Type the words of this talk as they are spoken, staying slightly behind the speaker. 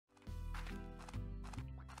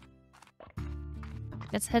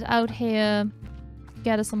let's head out here.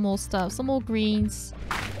 Gather some more stuff. Some more greens.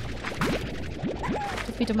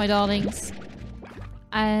 To feed my darlings.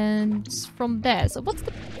 And from there, so what's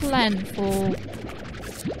the plan for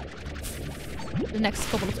the next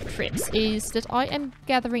couple of trips? Is that I am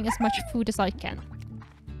gathering as much food as I can.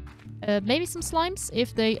 Maybe some slimes,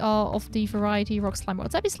 if they are of the variety rock slime or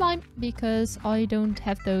tabby slime, because I don't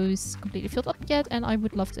have those completely filled up yet, and I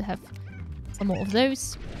would love to have some more of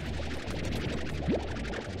those.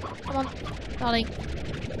 Come on, darling.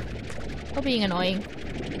 Stop being annoying.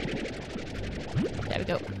 There we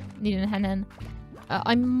go. Need a hen.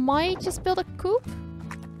 I might just build a coop.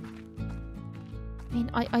 I mean,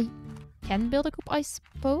 I can build a coop, I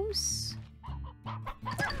suppose.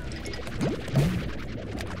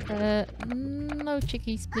 No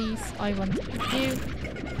chickies, please. I want you.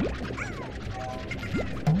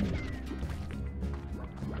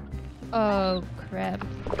 Oh, crap.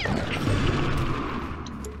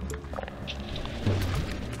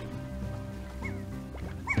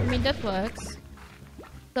 I mean, that works.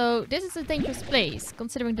 So, this is a dangerous place,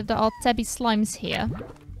 considering that there are tabby slimes here.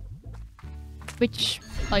 Which,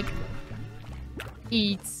 like,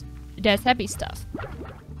 eats their tabby stuff.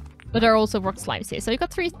 But there are also rock slimes here. So, you've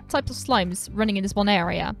got 3 types of slimes running in this one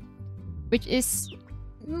area. Which is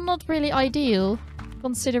not really ideal,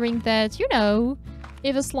 considering that, you know,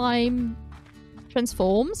 if a slime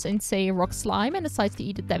transforms into, say, a rock slime and decides to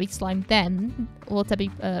eat a tabby slime then, or tabby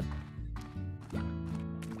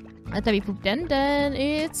poop then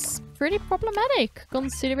it's pretty problematic,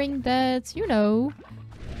 considering that, you know,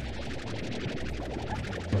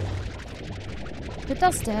 if it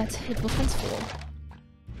does that, it will transform.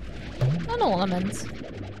 An ornament.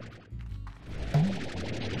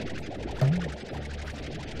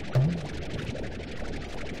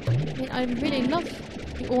 I mean, I really love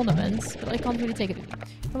the ornaments, but I can't really take it.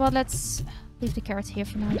 Well, let's leave the carrots here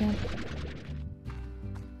for now then.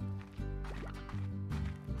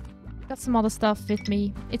 Got some other stuff with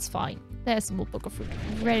me. It's fine. There's some more poker fruit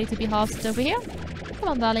ready to be harvested over here. Come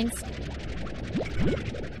on, darlings.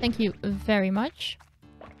 Thank you very much.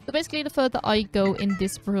 So basically, the further I go in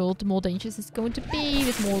this world, the more dangerous it's going to be,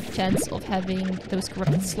 with more chance of having those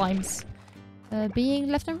corrupted slimes being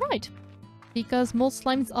left and right. Because more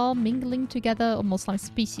slimes are mingling together, or more slime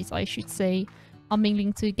species, I should say, are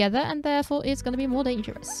mingling together, and therefore it's going to be more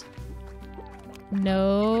dangerous.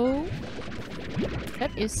 No.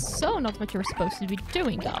 That is so not what you're supposed to be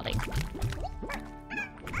doing, darling.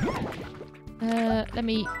 Let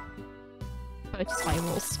me purchase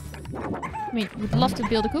firewalls. I mean, would love to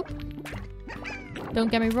build a coop. Don't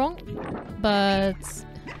get me wrong, but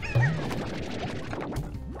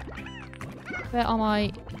where are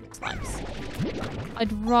my slimes?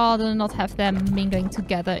 I'd rather not have them mingling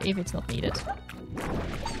together if it's not needed.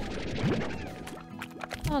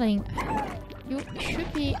 Darling, you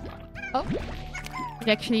should be... Oh, it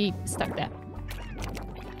actually stuck there.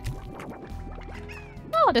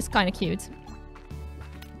 Oh, that's kind of cute.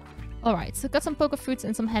 Alright, so got some poker fruits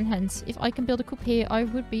and some hens. If I can build a coop here, I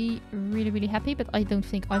would be really, really happy, but I don't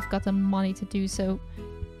think I've got the money to do so.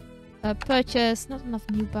 Purchase, not enough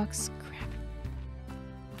new bucks. Crap.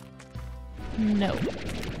 No.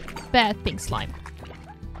 Bad pink slime.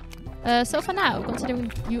 So for now,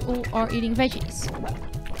 considering you all are eating veggies.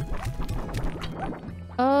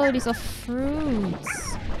 Oh, these are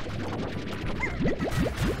fruits.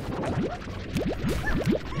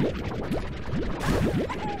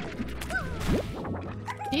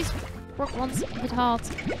 These rock ones hit hard.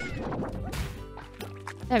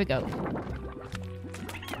 There we go.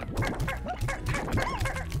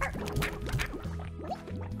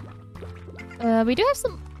 We do have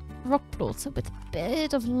some rock plots, so with a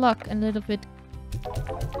bit of luck and a little bit...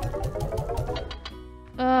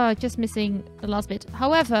 just missing the last bit.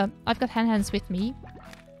 However, I've got hens with me.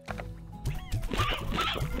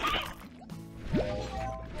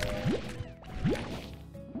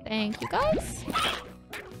 Thank you, guys.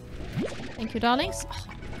 Thank you, darlings. Oh,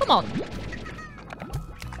 come on.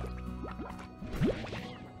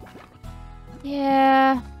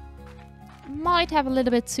 Yeah. Might have a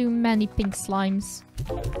little bit too many pink slimes.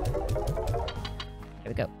 There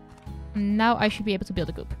we go. Now I should be able to build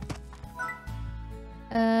a coop.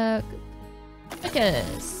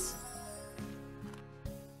 Chickens.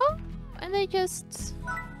 Oh, and they just...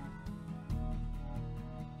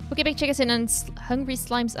 Okay, big chickens in and hungry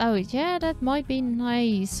slimes out. Yeah, that might be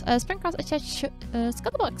nice. Springcraft attach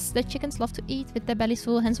scuttlebutts that chickens love to eat with their bellies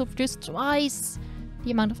full. Hence will produce twice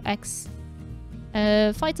the amount of eggs.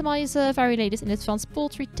 Vitamizer, very latest in advanced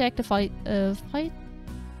poultry tech. The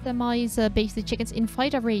optimize base the chickens in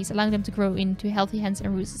fighter race, allowing them to grow into healthy hens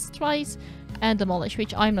and roosters twice, and demolish,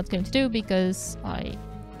 which I'm not going to do because I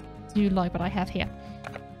do like what I have here.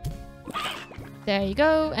 There you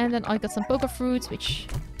go, and then I got some poker fruits, which...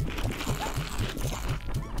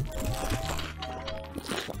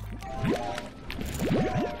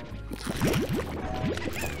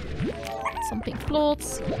 some pink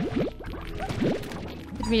plots.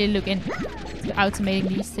 Could really look into automating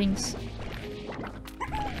these things.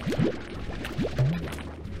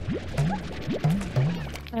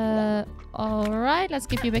 Alright, let's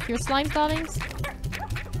give you back your slime, darlings.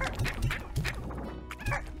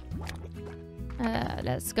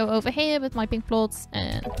 Let's go over here with my pink plots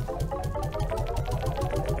and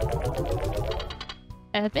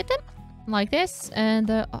admit them like this, and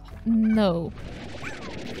oh, no.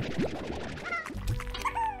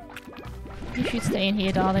 You should stay in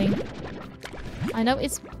here, darling. I know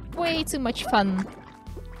it's way too much fun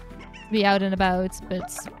to be out and about,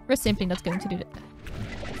 but we're simply not going to do that.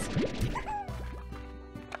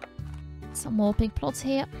 Some more pink plots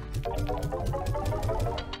here.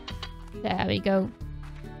 There we go.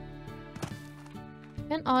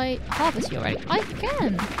 Can I harvest you already? I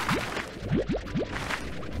can!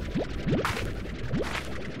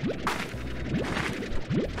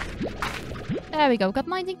 There we go, got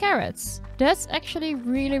 19 carrots. That's actually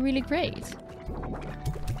really, really great.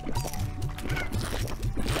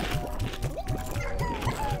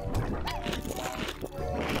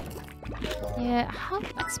 Yeah, how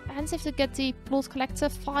expensive to get the plot collector?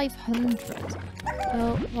 500.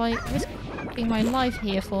 Well, by risking my life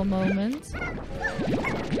here for a moment.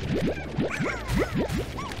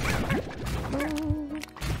 Oh.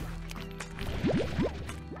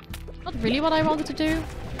 Not really what I wanted to do.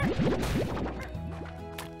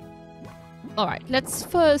 Alright, let's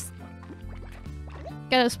first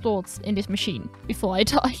get those plots in this machine before I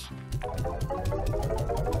die.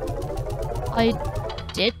 I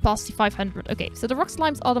did pass the 500. Okay, so the rock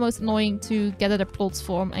slimes are the most annoying to gather their plots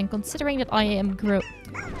from, and considering that I am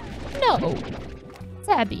No!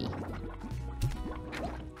 Tabby.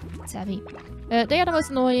 Tabby. They are the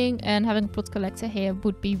most annoying, and having a plot collector here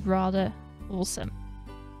would be rather awesome.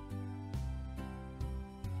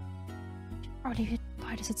 Probably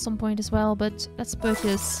buy this at some point as well, but let's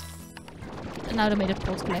purchase an automated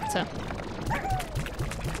plot collector.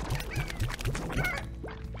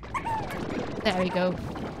 There we go.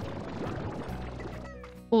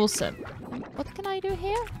 Awesome. What can I do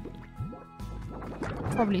here?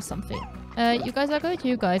 Probably something. You guys are good?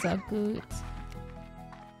 You guys are good.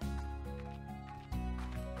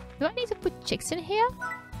 Do I need to put chicks in here?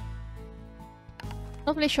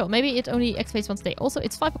 Not really sure. Maybe it only activates once a day. Also,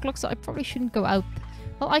 it's 5 o'clock, so I probably shouldn't go out.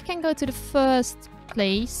 Well, I can go to the first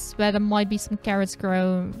place where there might be some carrots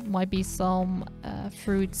grown, might be some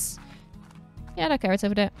fruits. Yeah, there are carrots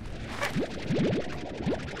over there.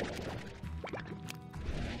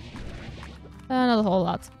 Not a whole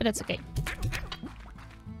lot, but that's okay.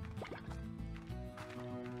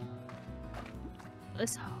 I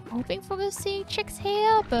was hoping for to see chicks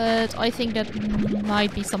here, but I think that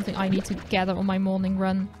might be something I need to gather on my morning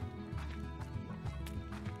run.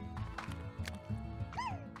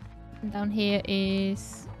 And down here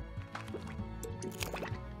is...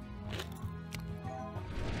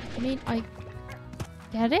 I mean, I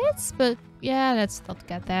get it, but yeah, let's not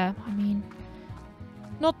get there. I mean,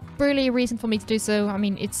 not really a reason for me to do so. I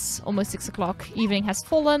mean, it's almost 6 o'clock. Evening has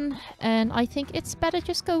fallen, and I think it's better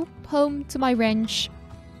just go home to my ranch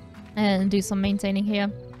and do some maintaining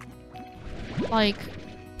here. Like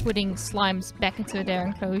putting slimes back into their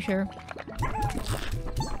enclosure.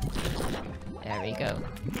 There we go.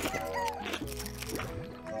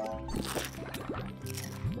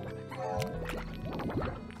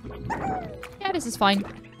 Yeah, this is fine.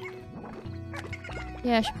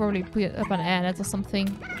 Yeah, I should probably put up an air net or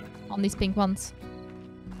something on these pink ones.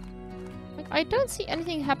 Like, I don't see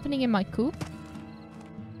anything happening in my coop.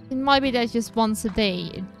 It might be that just once a day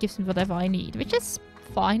it gives me whatever I need, which is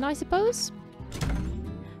fine, I suppose.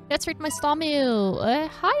 Let's read my star mail.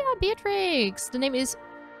 Hi, Beatrix. The name is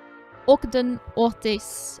Ogden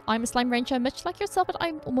Ortiz. I'm a slime rancher, much like yourself, but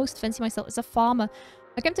I almost fancy myself as a farmer.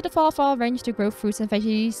 I came to the far range to grow fruits and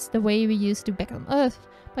veggies the way we used to back on Earth,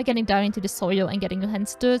 by getting down into the soil and getting your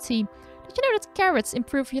hands dirty. Did you know that carrots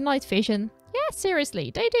improve your night vision? Yeah,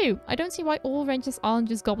 seriously, they do. I don't see why all ranchers aren't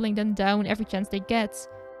just gobbling them down every chance they get.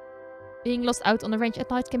 Being lost out on the ranch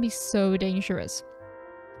at night can be so dangerous.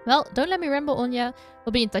 Well, don't let me ramble on ya.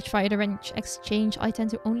 We'll be in touch via the ranch exchange. I tend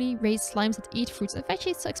to only raise slimes that eat fruits and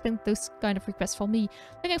veggies, so expect those kind of requests from me.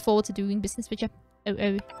 Looking forward to doing business with ya.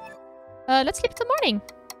 Let's sleep till morning.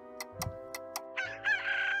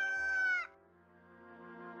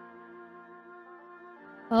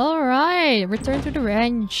 Alright, return to the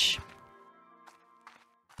ranch.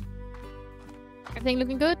 Everything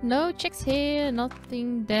looking good? No chicks here,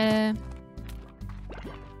 nothing there.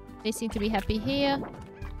 They seem to be happy here.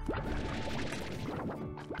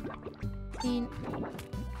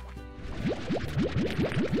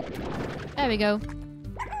 There we go.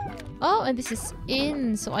 Oh, and this is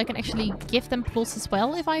in, so I can actually give them plus as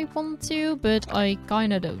well if I want to, but I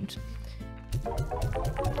kinda don't.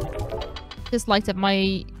 Just like that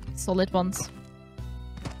my solid ones.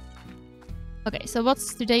 Okay, so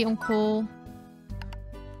what's today on call?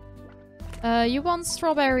 You want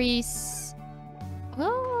strawberries.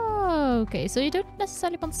 Oh, okay, so you don't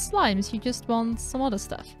necessarily want slimes, you just want some other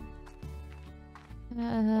stuff.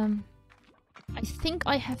 I think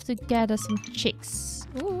I have to gather some chicks.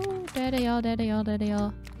 Ooh, there they are, there they are, there they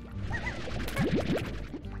are.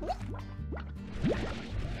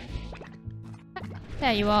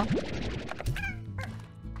 There you are.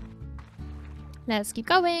 Let's keep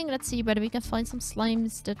going. Let's see whether we can find some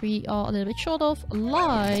slimes that we are a little bit short of.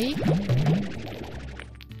 Like...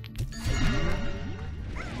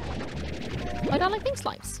 I don't like pink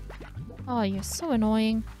slimes. Oh, you're so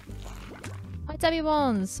annoying. My tabby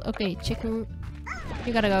ones. Okay, Chiku.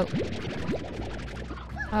 You gotta go.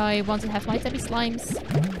 I want to have my tabby slimes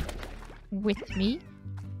with me.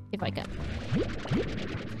 If I can.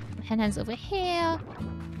 Hands over here.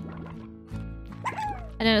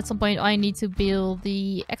 And then at some point I need to build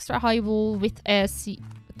the extra high wall with a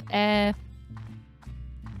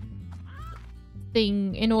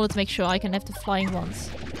thing in order to make sure I can have the flying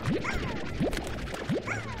ones.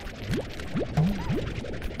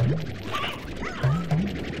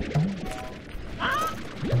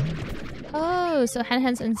 Oh, so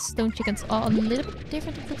hen-hens and stone chickens are a little bit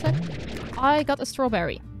different, it looks like. I got a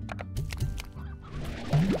strawberry.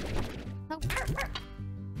 No.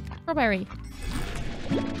 Strawberry.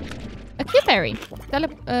 A cuberry.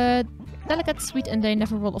 Delicate, sweet, and they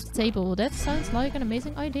never roll off the table. That sounds like an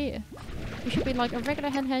amazing idea. You should be like a regular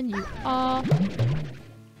hen-hen. You are.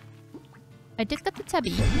 I did get the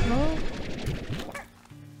tabby. Oh.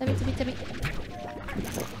 Tabby, tabby, tabby.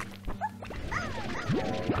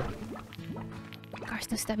 Gosh,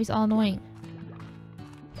 those tabbies are annoying.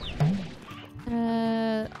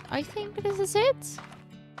 I think this is it.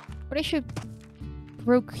 But I should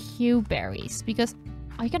grow cuberries because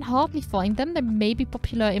I can hardly find them. They may be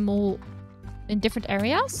popular in different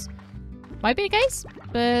areas. Might be the case,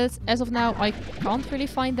 but as of now I can't really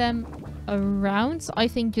find them around. So I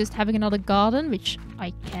think just having another garden, which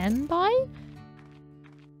I can buy,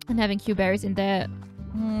 and having cuberries in there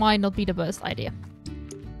might not be the best idea.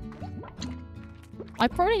 I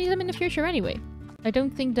probably need them in the future anyway. I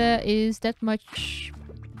don't think there is that much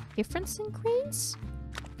difference in greens,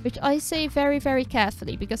 which I say very, very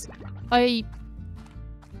carefully because I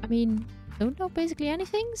mean, don't know basically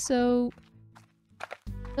anything, so...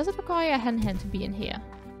 Does it require a hen-hen to be in here?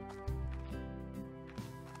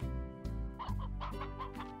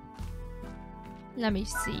 Let me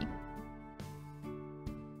see.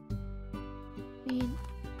 I mean,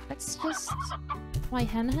 let's just put my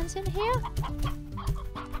hen-hens in here.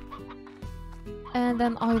 And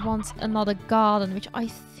then I want another garden, which I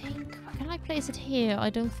think... Can I place it here? I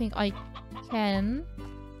don't think I can.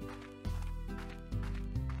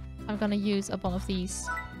 I'm gonna use up one of these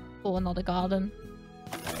for another garden.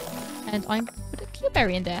 And I'm put a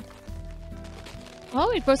cuberry in there.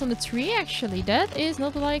 Oh, it grows on the tree actually. That is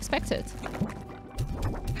not what I expected.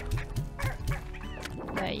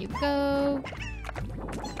 There you go.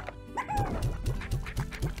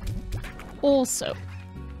 Also,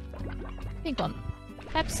 pink one.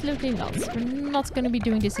 Absolutely not. We're not gonna be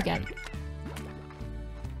doing this again.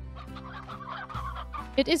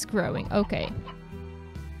 It is growing. Okay.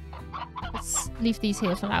 Let's leave these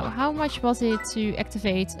here for now. How much was it to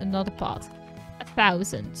activate another part?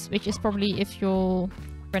 1,000, which is probably if you're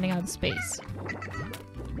running out of space.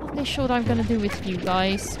 Not really sure what I'm gonna do with you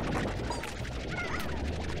guys. I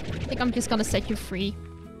think I'm just gonna set you free.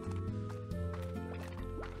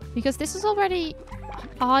 Because this is already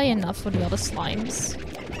high enough for the other slimes.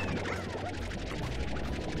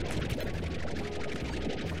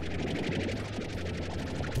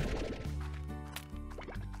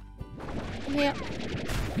 Yeah.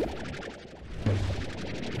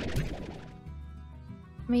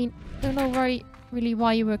 I mean, don't know really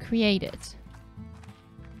why you were created.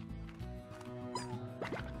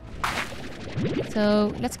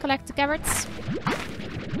 So, let's collect the carrots.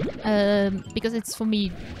 Because it's for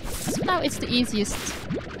me... Now it's the easiest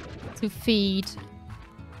to feed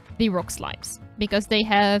the rock slimes. Because they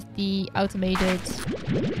have the automated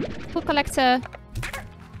food collector.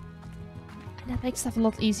 And that makes stuff a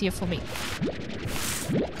lot easier for me.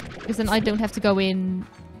 Because then I don't have to go in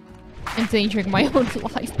endangering my own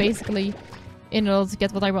life, basically, in order to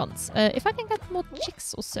get what I want. If I can get more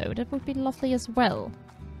chicks or so, that would be lovely as well.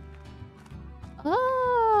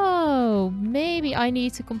 Oh, maybe I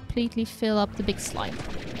need to completely fill up the big slime.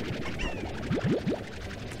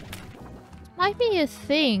 Might be a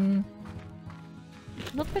thing.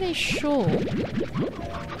 Not really sure.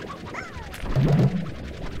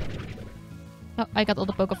 Oh, I got all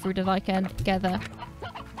the poker fruit that I can gather.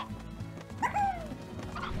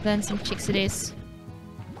 Then some chicks it is.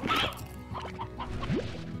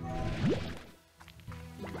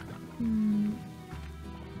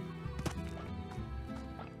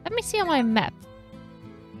 Let me see on my map.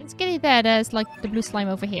 It's getting there. There's like the blue slime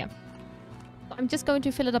over here. I'm just going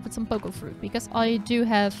to fill it up with some poker fruit because I do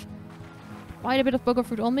have quite a bit of poker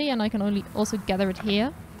fruit on me and I can only also gather it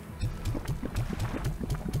here.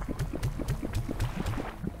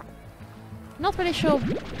 Not really sure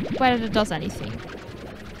whether it does anything.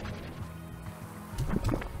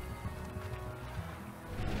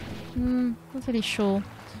 Not really sure.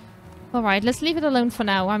 Alright, let's leave it alone for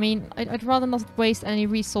now. I mean, I'd rather not waste any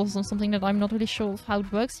resources on something that I'm not really sure of how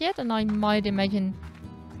it works yet, and I might imagine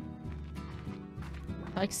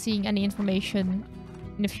like seeing any information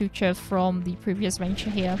in the future from the previous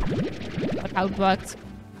venture here about how it worked.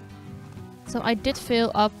 So I did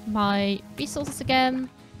fill up my resources again.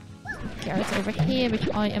 Carrots over here, which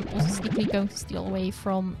I am also sneakily going to steal away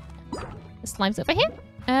from the slimes over here.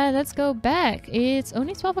 And let's go back. It's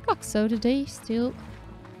only 12 o'clock, so the day still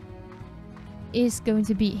is going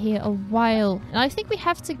to be here a while. And I think we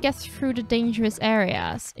have to get through the dangerous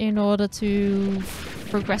areas in order to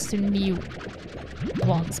progress to new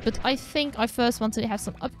ones. But I think I first want to have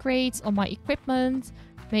some upgrades on my equipment.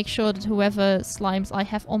 Make sure that whoever slimes I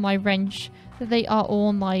have on my wrench, that they are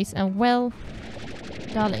all nice and well.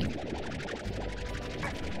 Darling.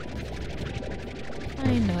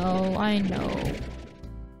 I know, I know.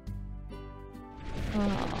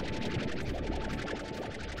 Oh.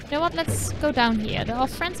 You know what? Let's go down here. There are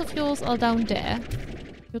friends of yours are down there.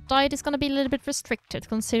 Your diet is gonna be a little bit restricted,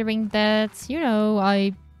 considering that, you know,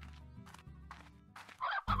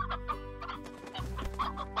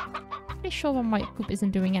 pretty sure that my poop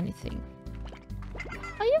isn't doing anything.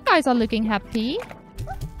 Oh, you guys are looking happy.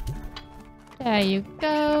 There you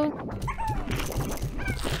go.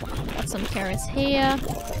 Got some carrots here.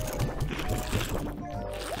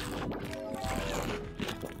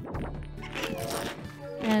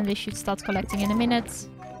 And they should start collecting in a minute.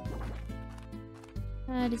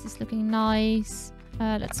 This is looking nice.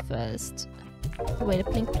 Let's first put away the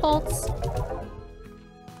pink plots.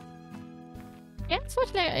 Yeah,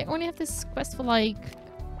 unfortunately I only have this quest for like...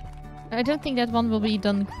 I don't think that one will be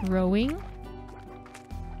done growing.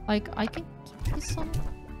 Like, I can keep this on.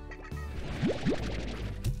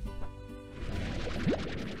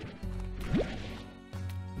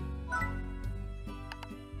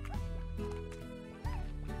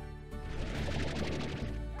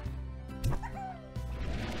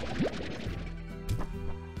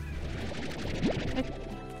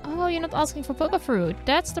 Oh, you're not asking for poker fruit.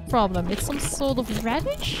 That's the problem. It's some sort of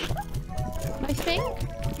radish, I think.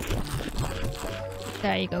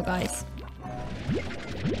 There you go, guys.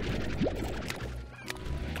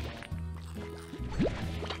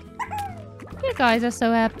 You guys are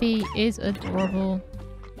so happy. It's adorable.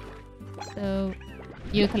 So,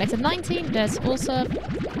 you collected 19. That's awesome.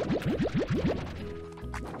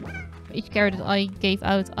 For each carrot that I gave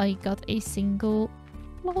out, I got a single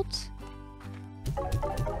plot.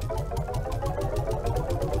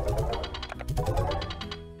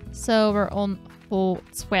 So we're on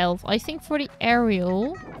 412. I think for the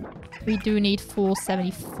aerial, we do need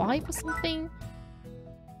 475 or something.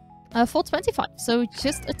 425. So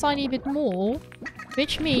just a tiny bit more,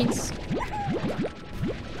 which means...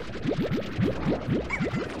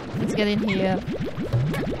 Let's get in here.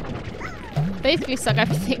 Basically suck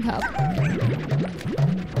everything up.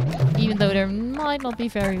 Even though they might not be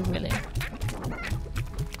very willing.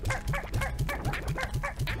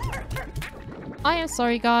 I am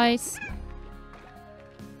sorry, guys.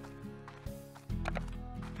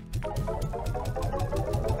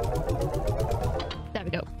 There we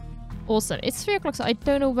go. Awesome. It's 3 o'clock, so I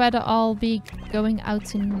don't know whether I'll be going out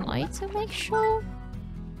tonight to make sure.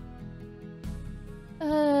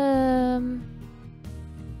 Oh,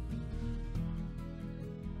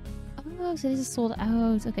 so this is sold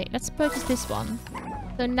out. Okay, let's purchase this one.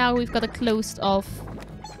 So now we've got a closed off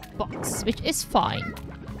box, which is fine.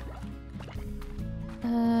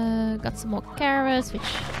 Got some more carrots, which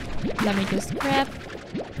let me just grab.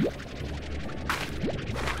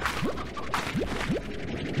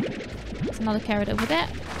 another carrot over there.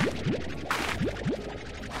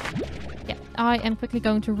 Yeah, I am quickly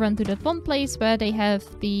going to run to that one place where they have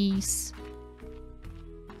these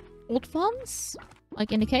old ones,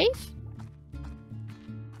 like in the cave.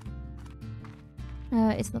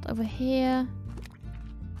 It's not over here.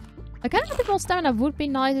 I kind of a bit more stamina would be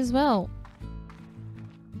nice as well.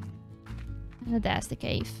 There's the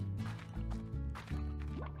cave.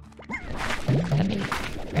 Let me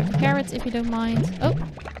grab the carrots if you don't mind. Oh!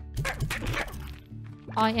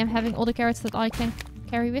 I am having all the carrots that I can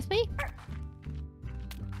carry with me.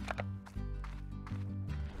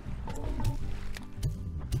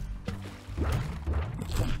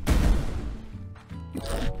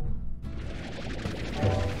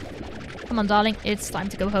 Come on, darling. It's time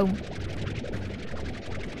to go home.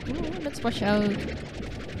 Ooh, let's watch out.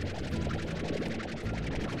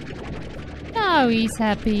 Now he's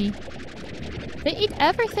happy. They eat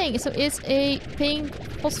everything, so it's a pink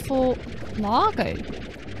phosphor lago.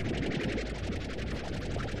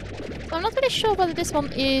 So I'm not really sure whether this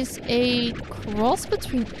one is a cross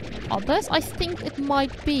between others. I think it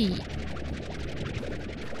might be.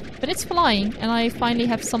 But it's flying, and I finally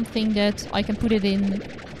have something that I can put it in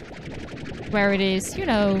where it is, you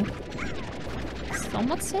know,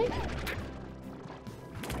 somewhat safe.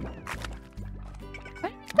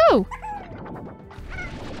 Where did it go?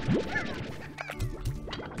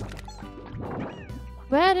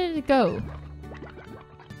 Where did it go?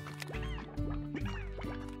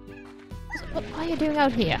 What are you doing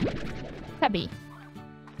out here? Tabby.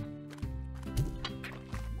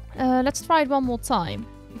 Let's try it one more time,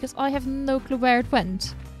 because I have no clue where it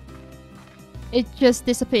went. It just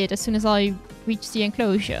disappeared as soon as I reached the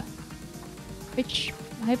enclosure. Which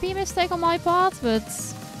might be a mistake on my part, but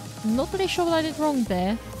I'm not really sure what I did wrong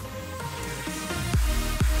there.